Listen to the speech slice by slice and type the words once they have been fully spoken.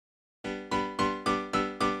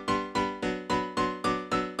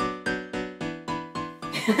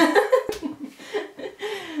Hey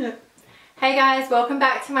guys, welcome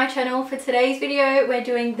back to my channel. For today's video we're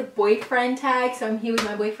doing the boyfriend tag. So I'm here with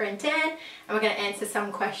my boyfriend Dan and we're going to answer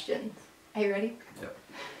some questions. Are you ready? Yep.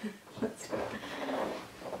 Let's go.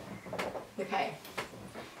 Okay.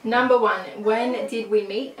 Number one, when did we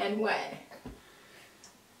meet and where?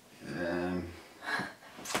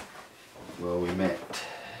 Well, we met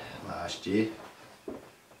last year.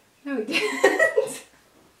 No, we didn't.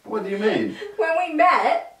 What do you mean? When we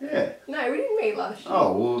met? Yeah. No, we didn't meet last year.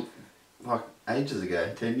 Oh, well, like ages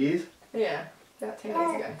ago, 10 years? Yeah, about 10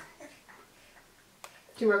 years ago.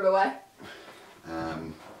 Do you remember why?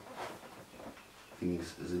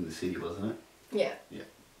 Things was in the city, wasn't it? Yeah. Yeah.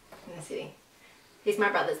 In the city. He's my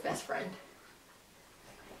brother's best friend.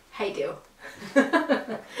 Hey, deal.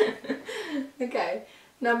 Okay.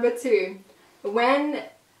 Number two. Where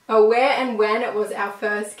and when it was our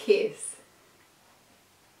first kiss?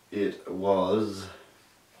 It was...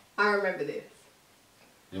 I remember this.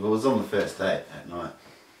 It was on the first date at night.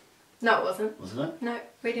 No, it wasn't. Wasn't it? No,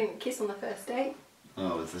 we didn't kiss on the first date.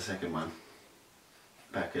 Oh, it was the second one.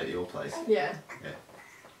 Back at your place. Yeah. Yeah.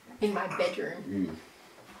 In my bedroom.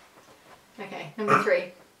 Mm. Okay, number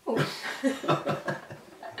three.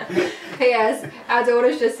 P.S. Our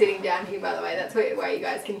daughter's just sitting down here, by the way. That's why you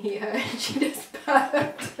guys can hear her. She just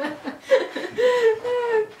burped.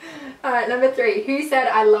 Alright, number three. Who said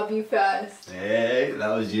I love you first? Hey, that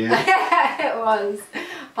was you. It was.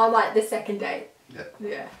 On like the second date. Yeah.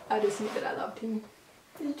 Yeah, I just knew that I loved him.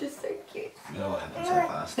 He's just so cute. No, it happened so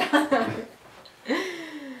fast.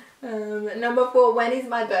 Number four. When is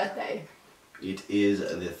my birthday? It is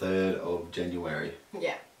the 3rd of January.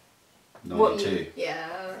 Yeah. 92. Yeah,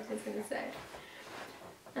 I was going to say.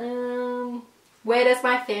 Where does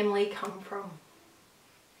my family come from?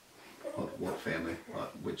 What family?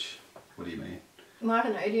 Like, which? What do you mean? Well, I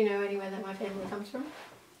don't know. Do you know anywhere that my family comes from?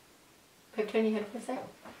 Have turn your head for a sec.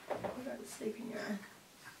 I've got to sleep in your eye.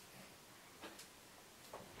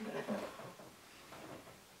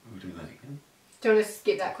 We'll do that again. Do you want to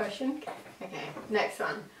skip that question? Okay, next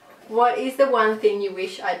one. What is the one thing you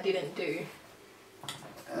wish I didn't do?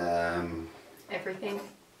 Everything.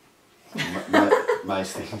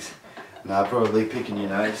 Most things. No, probably picking your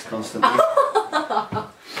nose constantly.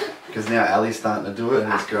 Because now Ali's starting to do it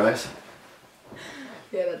and it's gross.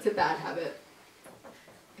 Yeah, that's a bad habit.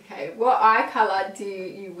 Okay, what eye colour do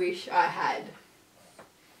you wish I had?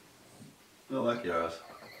 I like your eyes.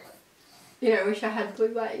 You don't wish I had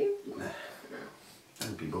blue like you? Nah.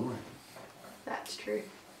 That'd be boring. That's true.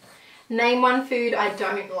 Name one food I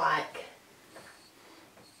don't like.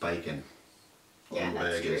 Bacon. Yeah, or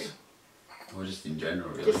that's burgers. true. Or just in general,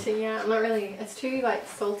 really. Just yeah, I'm not really. It's too like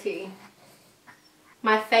salty.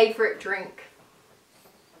 My favourite drink.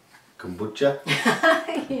 Kombucha.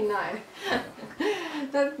 You know.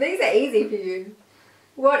 These are easy for you.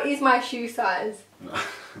 What is my shoe size?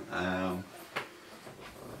 A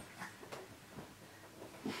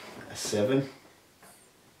 7.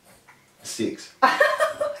 A 6. Oh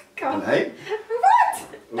my God. An 8. What?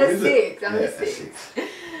 What A is 6. it? I'm Yeah, a 6.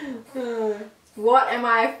 What am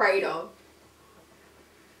I afraid of?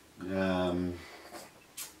 Come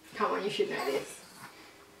on, you should know this.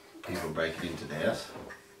 People breaking into the house.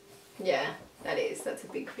 Yeah, that is. That's a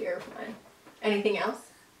big fear of mine. Anything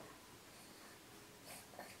else?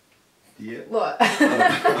 Yeah. What?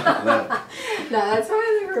 No. No, that's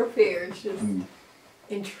my real fear. It's just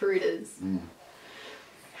intruders.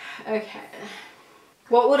 Okay.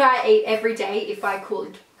 What would I eat every day if I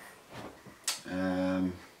could?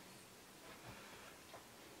 I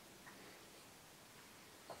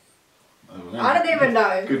don't know. I don't even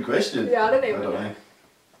know. Good question. Yeah, I don't even know. know.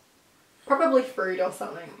 Probably fruit or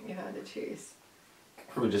something if I had to choose.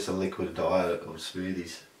 Probably just a liquid diet of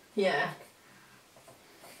smoothies. Yeah.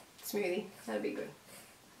 Smoothie. That'd be good.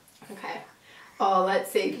 Okay. Oh,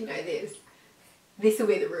 let's see if you know this. This will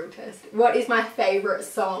be the real test. What is my favourite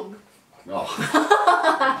song? Oh.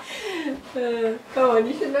 Come on,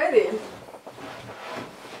 you should know this.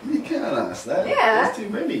 You can't ask that. Yeah. There's too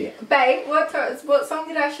many. Babe, what song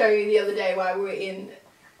did I show you the other day while we were in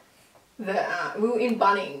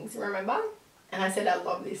Bunnings, remember? And I said I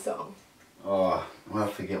love this song. Oh, well, I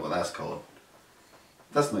forget what that's called.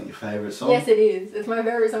 That's not your favourite song? Yes, it is. It's my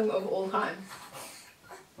favourite song of all time.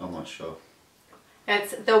 I'm not sure.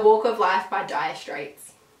 It's The Walk of Life by Dire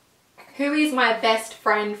Straits. Who is my best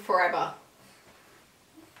friend forever?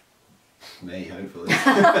 Me, hopefully. No,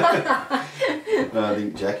 I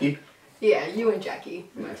think Jackie. Yeah, you and Jackie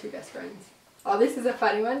are my two best friends. Oh, this is a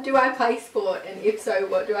funny one. Do I play sport? And if so,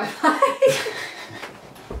 what do I play?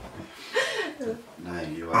 No,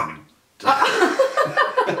 you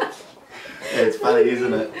Yeah, it's funny funny,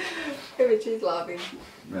 isn't it? But she's laughing.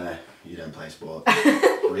 No, you don't play sport.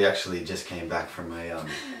 We actually just came back from a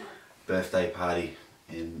birthday party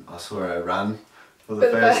and I saw her run for the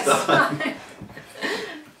first time.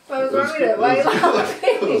 What was wrong with it? Why are you laughing?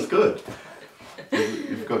 It was good.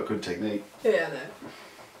 You've got good technique. Yeah, I know.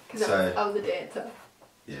 Because I was a dancer.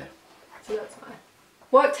 Yeah. So that's fine.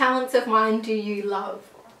 What talents of mine do you love?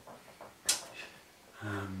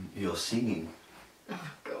 You're singing.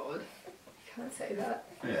 Oh God, you can't say that.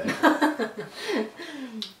 Yeah.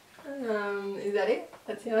 Is that it?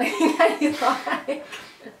 That's the only thing that you like?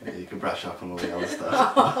 Yeah, you can brush up on all the other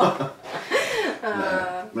stuff.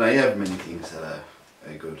 No, you have many things that are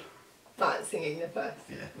good. But singing the first.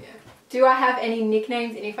 Yeah. Yeah. Do I have any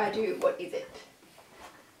nicknames, and if I do, what is it?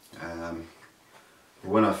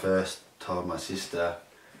 When I first told my sister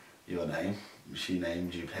your name, she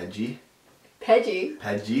named you Padgy. Padgy?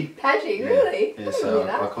 Padgy. Padgy, Yeah. really? Yeah, I so didn't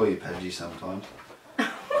hear I that. call you Padgy sometimes.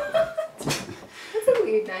 That's a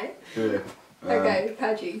weird name. Yeah. Okay,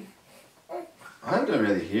 Padgy. I don't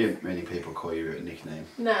really hear many people call you a nickname.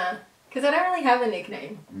 Nah, because I don't really have a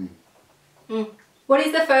nickname. What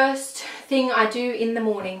is the first thing I do in the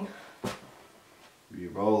morning? You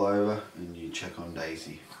roll over and you check on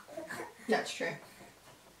Daisy. That's true.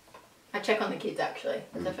 I check on the kids actually.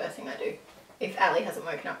 That's the first thing I do. If Ali hasn't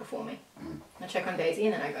woken up before me. I check on Daisy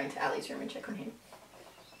and then I go into Ali's room and check on him.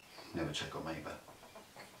 Never check on me, but...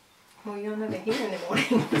 Well, you're never here in the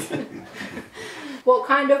morning. What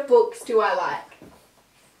kind of books do I like?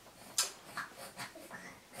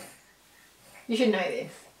 You should know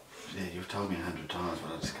this. Yeah, you've told me 100 times,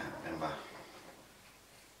 but I just can't remember.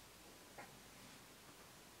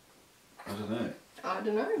 I don't know. I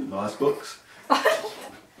don't know. Nice books. Well,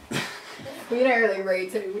 you don't really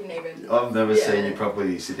read, so you wouldn't even... I've never seen you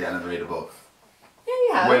properly sit down and read a book. Yeah, you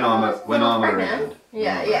have. When I'm pregnant. around.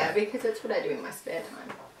 Yeah, yeah, because that's what I do in my spare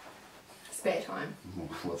time. Spare time.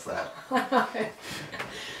 What's that?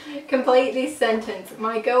 Complete this sentence.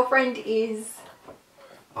 My girlfriend is...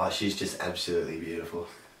 Oh, she's just absolutely beautiful.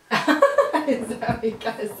 Is that what you're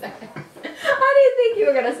going to say? I didn't think you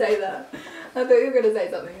were going to say that. I thought you were going to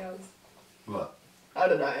say something else. What? I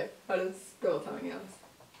don't know. I just thought something else.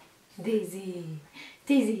 Daisy.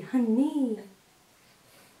 Daisy, honey.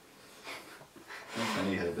 That's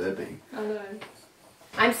funny her burping. I know.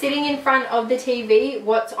 I'm sitting in front of the TV.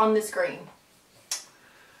 What's on the screen?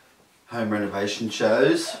 Home renovation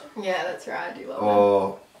shows. Yeah, that's right. I do love them.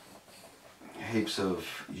 Or heaps of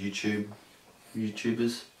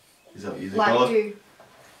YouTubers. Is that what you Like call who? it?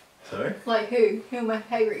 Sorry? Like who? Who are my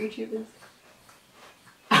favourite YouTubers?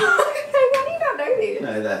 How do you not know this?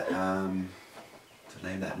 No, that, to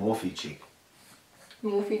name that Morphe chick.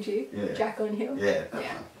 Morphe G? Yeah. Jack on Hill? Yeah, that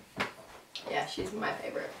Yeah. one. Yeah, she's my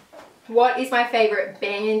favourite. What is my favourite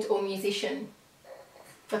band or musician?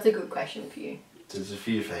 That's a good question for you. There's a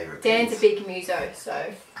few favourite Dan's bands. a big muso,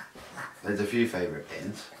 so... There's a few favourite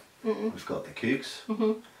bands. We've got the Kooks.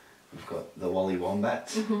 We've got the Wally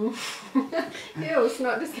Wombats. Ew, it's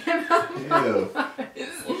not just came out of my Ew.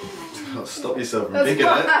 nose. Stop yourself from That's picking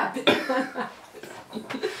what it.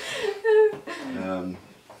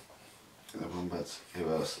 The Wombats. Who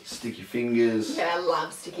else? Sticky Fingers. Yeah, I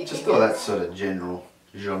love Sticky Just Fingers. all that sort of general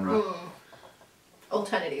genre.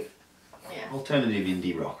 Alternative. Yeah. Alternative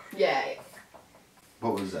indie rock. Yeah.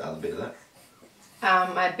 What was the other bit of that?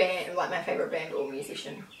 My band, like my favourite band or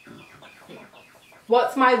musician. Yeah.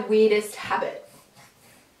 What's my weirdest habit?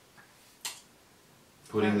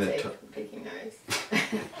 Putting the picking nose.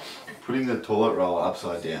 putting the toilet roll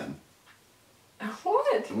upside down.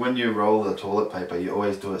 What? When you roll the toilet paper, you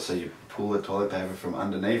always do it so you pull the toilet paper from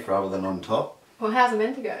underneath rather than on top. Well, how's it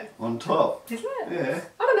meant to go? On top. Is it? Yeah.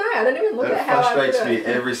 I don't know. I don't even look That at how I put frustrates me it.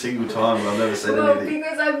 every single time and I've never said Well, anything.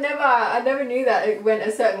 because I never knew that it went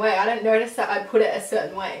a certain way. I don't notice that I put it a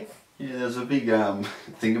certain way. Yeah, there's a big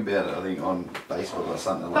thing about it, I think, on Facebook or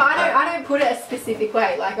something But like that. I don't put it a specific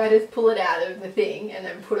way. Like I just pull it out of the thing and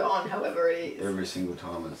then put it on however it is. Every single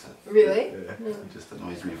time it's... Really? Yeah, it just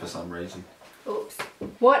annoys me for some reason. Oops.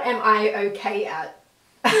 What am I okay at?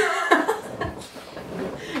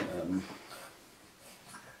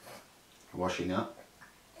 Washing up.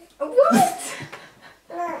 What?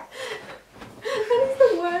 That is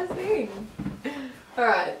the worst thing.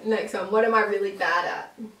 Alright, next one. What am I really bad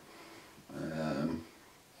at?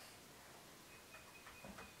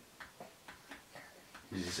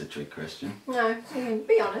 Is this a trick question? No, you can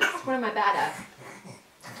be honest. What am I bad at?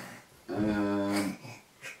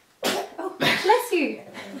 Oh, bless you.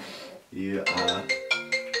 You are...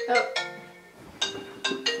 Oh.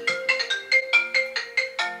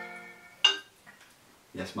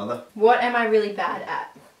 Yes, mother? What am I really bad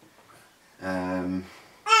at?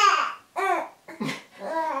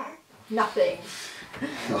 Nothing.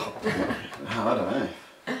 Oh, I don't know.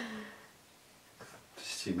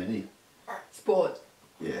 Just too many. Sport.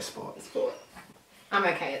 Yeah, sport. Sport. I'm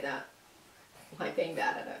okay at that. Like being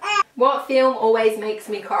bad at it. What film always makes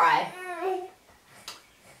me cry?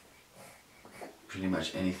 Pretty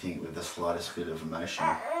much anything with the slightest bit of emotion.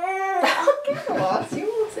 Get lost. You're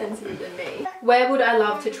more sensitive than me. Where would I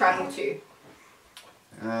love to travel to?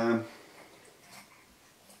 I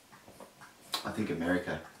think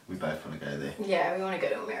America. We both want to go there. Yeah, we want to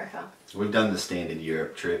go to America. We've done the standard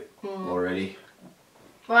Europe trip already.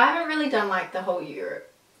 Well, I haven't really done like the whole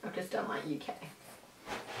Europe. I've just done like UK.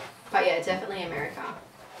 But yeah, definitely America.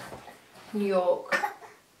 New York.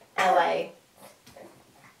 LA.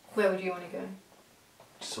 Where would you want to go?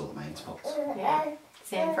 Just all the main spots. Yeah.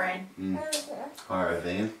 San Fran. Hire a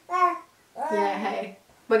van. Yeah, hey.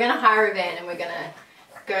 We're going to hire a van and we're going to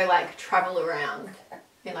go like travel around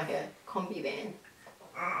in like a combi van.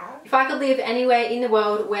 If I could live anywhere in the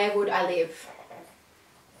world, where would I live?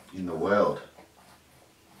 In the world?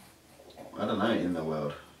 I don't know, in the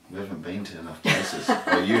world. We haven't been to enough places.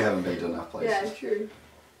 Or you haven't been to enough places. Yeah, true.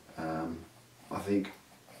 I think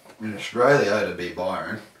in Australia it'd be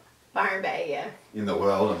Byron. Byron Bay, yeah. In the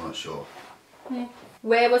world, I'm not sure. Yeah.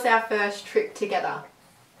 Where was our first trip together?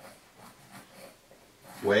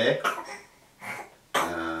 Where?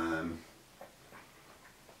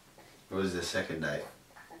 It was the second date.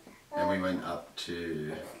 And we went up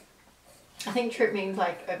to... I think trip means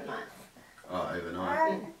like overnight. Oh,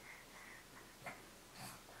 overnight.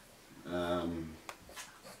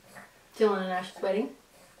 Dylan and Ash's wedding?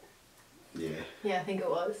 Yeah. Yeah, I think it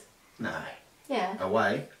was. No. Yeah.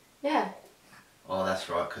 Away? Yeah. Oh, that's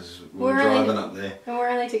right, because we We're were only- driving up there. And we're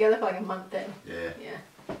only together for like a month then. Yeah.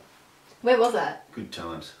 Yeah. Where was that? Good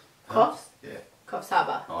times. Coffs? Yeah. Coffs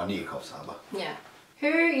Harbour. Oh, near Coffs Harbour. Yeah. Who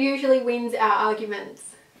usually wins our arguments?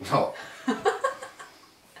 Oh.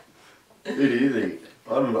 Who do you think?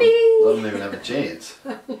 I don't even have a chance.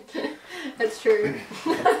 That's true.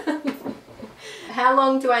 How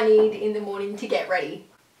long do I need in the morning to get ready?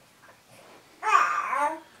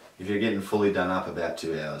 If you're getting fully done up, about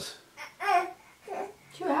 2 hours.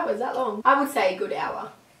 2 hours, that long? I would say a good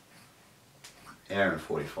hour. Hour and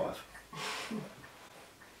 45.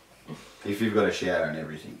 If you've got a shower and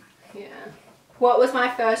everything. Yeah. What was my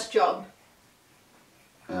first job?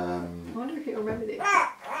 I wonder if you remember this.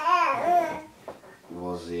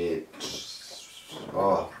 Was it...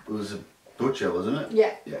 Oh, it was a butcher, wasn't it?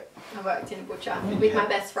 Yeah. Yeah. I worked in a butcher with my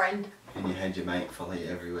best friend. And you had your mate follow you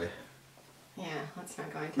everywhere. Yeah, let's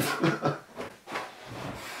not go into that.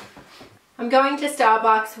 I'm going to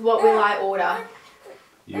Starbucks. What will I order?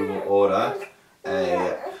 You will order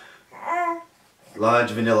a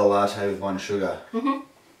large vanilla latte with 1 sugar.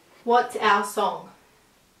 What's our song?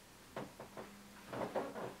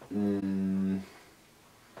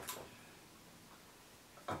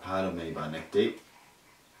 A Part of Me by Neck Deep.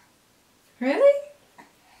 Really?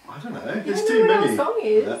 I don't know. You There's don't too know what many. our song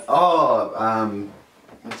is? Oh,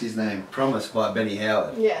 what's his name? Promise by Benny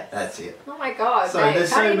Howard. Yes. That's it. Oh my god, So babe, there's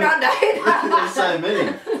how so do you many- not know that? There's so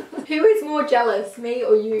many. Who is more jealous, me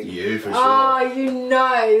or you? You, for sure. Oh, you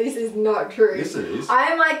know this is not true. Yes, it is. I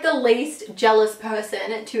am like the least jealous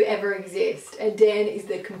person to ever exist, and Dan is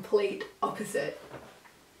the complete opposite.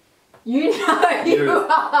 You know you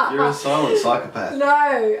are. You're a silent psychopath.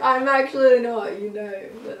 No, I'm actually not. You know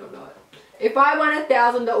that I'm not. If I won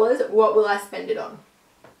 $1,000, what will I spend it on?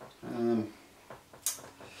 I don't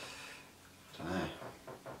know.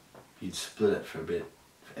 You'd split it for a bit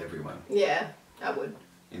for everyone Yeah, I would.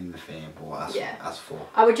 in the fam, or us, Yeah. us four.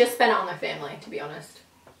 I would just spend it on my family, to be honest.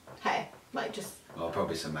 Hey, like just Well,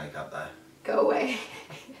 probably some makeup though, go away.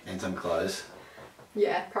 and some clothes.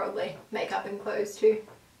 Yeah, probably. Makeup and clothes too.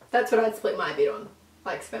 That's what I'd split my bid on.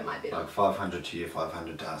 Like spend my bid on. Like 500 to you,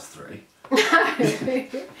 500 to us three. No,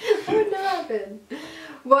 that would not happen.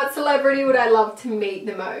 What celebrity would I love to meet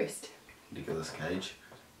the most? Nicolas Cage.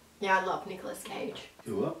 Yeah, I love Nicolas Cage.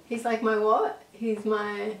 You what? He's like my what? He's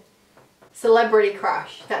my celebrity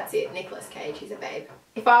crush. That's it, Nicolas Cage. He's a babe.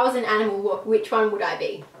 If I was an animal, which one would I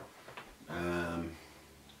be?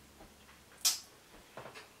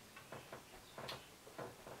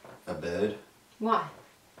 A bird. Why?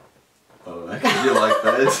 I don't know, because you like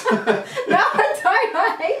birds. No, I don't.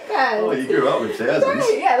 I hate birds. Oh, you grew up with thousands.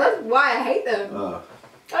 Yeah, that's why I hate them. Oh.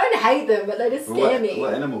 I don't hate them, but they just scare me.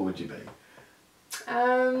 What animal would you be?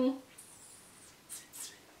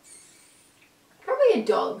 Probably a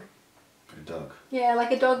dog. A dog. Yeah,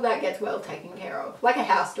 like a dog that gets well taken care of. Like a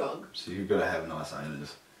house dog. So you've got to have nice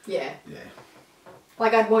owners. Yeah. Yeah.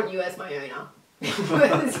 Like I'd want you as my owner.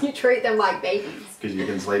 Because you treat them like babies. Because you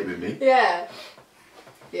can sleep with me. Yeah.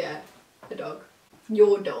 Yeah. The dog.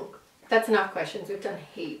 Your dog. That's enough questions. We've done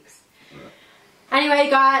heaps. Right. Anyway,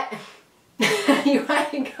 guys.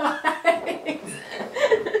 Anyway, guys.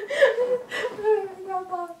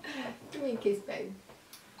 Give me a kiss, babe.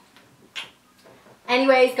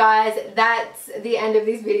 Anyways, guys, that's the end of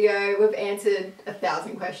this video. We've answered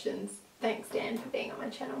 1,000 questions. Thanks, Dan, for being on my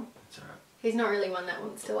channel. It's alright. He's not really one that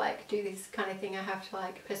wants to like do this kind of thing. I have to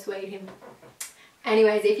like persuade him.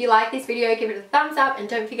 Anyways, if you like this video, give it a thumbs up and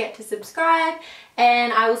don't forget to subscribe.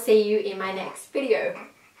 And I will see you in my next video.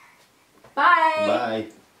 Bye. Bye.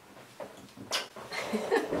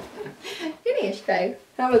 Finished, babe.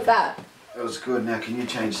 How was that? That was good. Now can you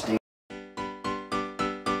change Sting?